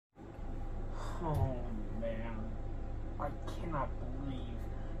I cannot believe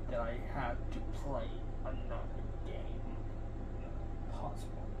that I have to play another game.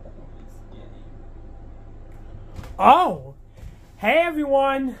 Possible quiz game. Oh! Hey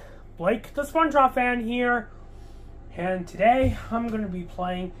everyone! Blake the SpongeBob fan here. And today I'm going to be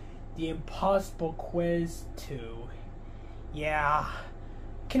playing the Impossible Quiz 2. Yeah,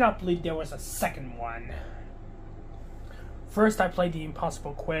 cannot believe there was a second one. First I played the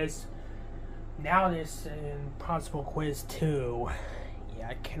Impossible Quiz. Now there's an Impossible Quiz 2. Yeah,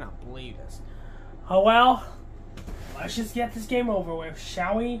 I cannot believe this. Oh well, let's just get this game over with,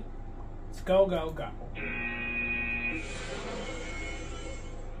 shall we? Let's go, go, go.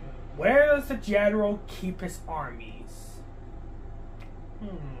 Where does the general keep his armies?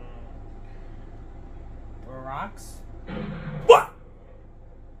 Barracks? What?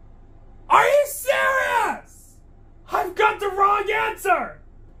 Are you serious? I've got the wrong answer!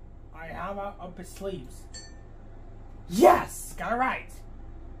 Alright, how about up his sleeves? Yes! Got it right!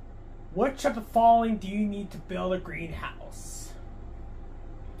 Which of the following do you need to build a greenhouse?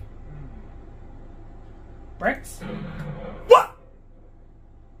 Bricks? What?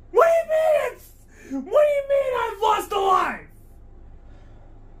 What do you mean it's... What do you mean I've lost a life?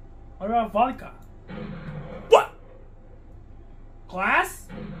 What about vodka? What? Glass?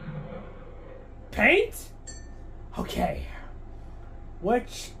 Paint? Okay.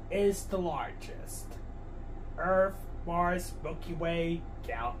 Which is the largest? Earth, Mars, Milky Way,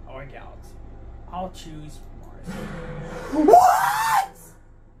 or Galaxy? I'll choose Mars. What?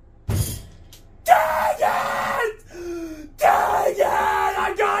 Dang it! Dang it!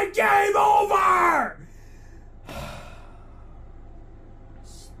 I got game over!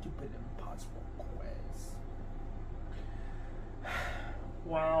 Stupid impossible quiz.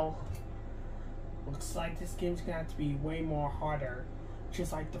 Well, looks like this game's gonna have to be way more harder,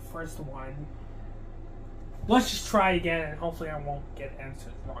 just like the first one. Let's just try again, and hopefully I won't get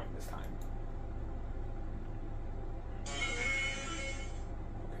answers wrong this time.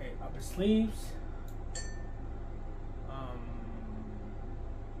 Okay, up his sleeves.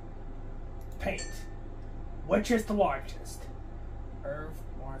 Paint. Which is the largest? Earth,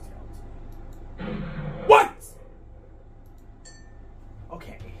 Mars, Galaxy. What?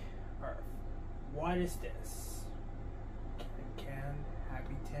 Okay, Earth. What is this? Can,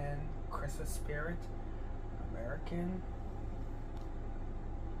 Happy 10, Christmas Spirit, American.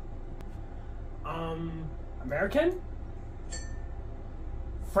 American?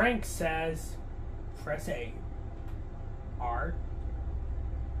 Frank says, press A. R.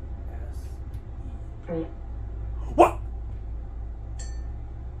 S. E. What?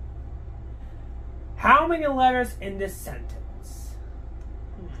 How many letters in this sentence?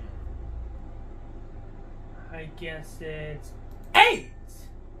 I guess it's 8!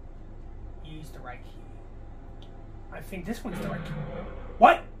 Use the right key. I think this one's the right key.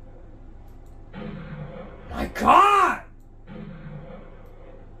 What? My God!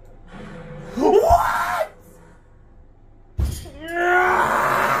 What?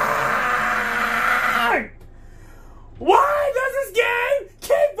 Why does this game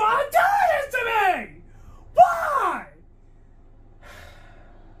keep on doing this to me? Why?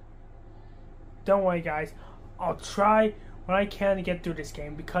 Don't worry, guys. I'll try when I can to get through this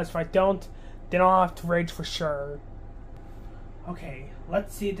game, because if I don't, then I'll have to rage for sure. Okay,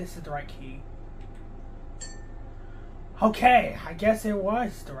 let's see if this is the right key. Okay, I guess it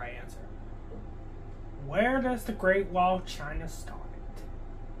was the right answer. Where does the Great Wall of China start?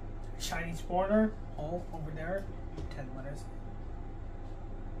 Chinese border, hole over there, 10 letters.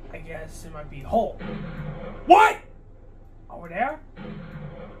 I guess it might be hole. What? Over there?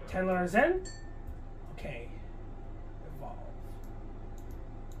 10 letters in? Okay. Evolve.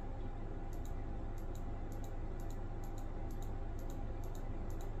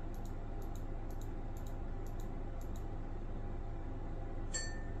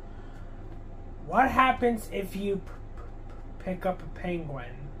 What happens if you pick up a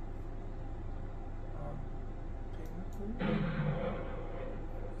penguin? It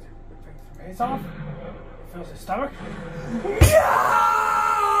takes the face off. It fills his stomach. Yeah!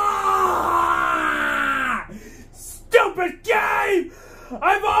 Stupid game!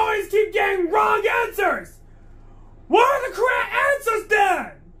 I've always keep getting wrong answers. What are the correct answers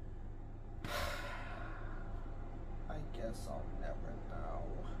then? I guess I'll never know.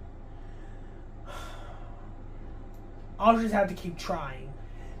 I'll just have to keep trying.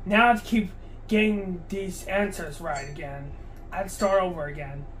 Now I have to keep getting these answers right again. I have to start over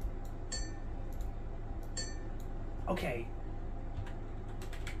again. Okay.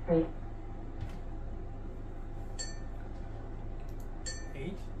 8.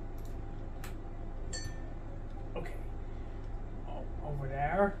 Okay.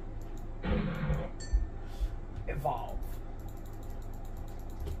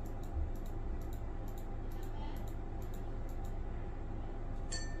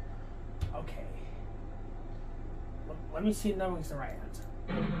 Okay. Let me see if that was the right answer.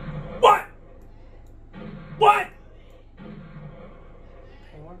 What? What?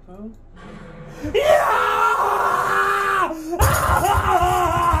 Penguin food? Yeah!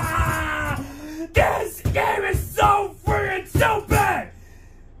 This game is so freaking stupid!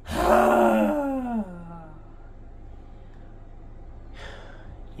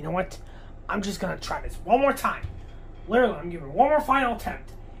 You know what? I'm just gonna try this one more time. Literally, I'm giving one more final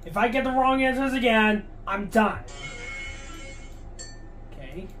attempt. If I get the wrong answers again, I'm done.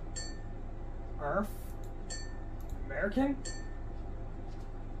 Okay. Earth. American?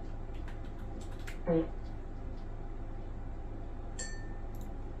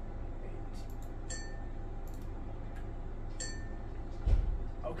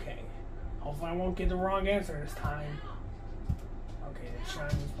 Okay. Hopefully I won't get the wrong answer this time. Okay, the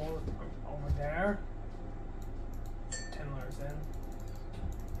Chinese board over there. 10 letters in.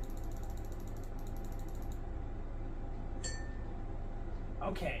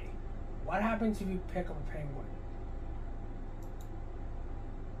 Okay. What happens if you pick up a penguin?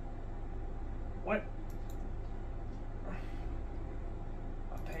 What?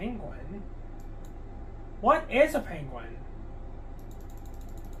 A penguin? What is a penguin?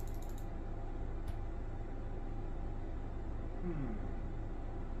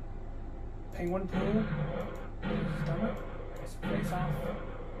 Penguin poo? Stomach? Guess face off.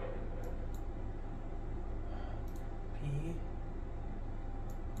 P.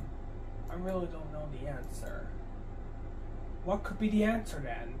 I really don't know the answer. What could be the answer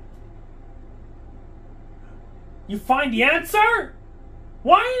then? You find the answer?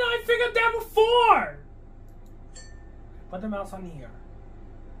 Why didn't I figure that before? Put the mouse on here.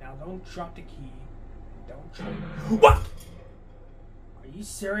 Now don't drop the key. Don't drop. What? Are you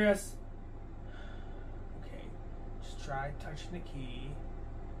serious? Okay, just try touching the key.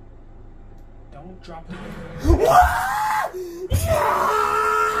 Don't drop the key. What? Yeah!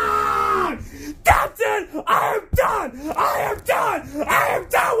 That's it! I am done! I am done! I am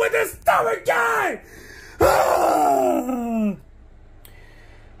done with this stupid game!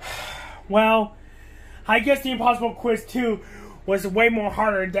 Well, I guess the Impossible Quiz 2 was way more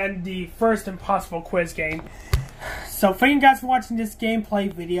harder than the first Impossible Quiz game. So thank you guys for watching this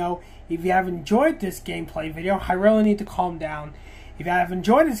gameplay video. If you have enjoyed this gameplay video, I really need to calm down. If you have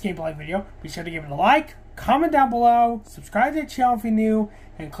enjoyed this gameplay video, be sure to give it a like, comment down below, subscribe to the channel if you're new,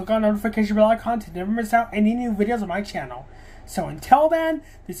 and click on the notification bell icon to never miss out any new videos on my channel. So until then,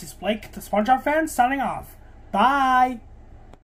 this is Blake, the SpongeBob fan, signing off. Bye!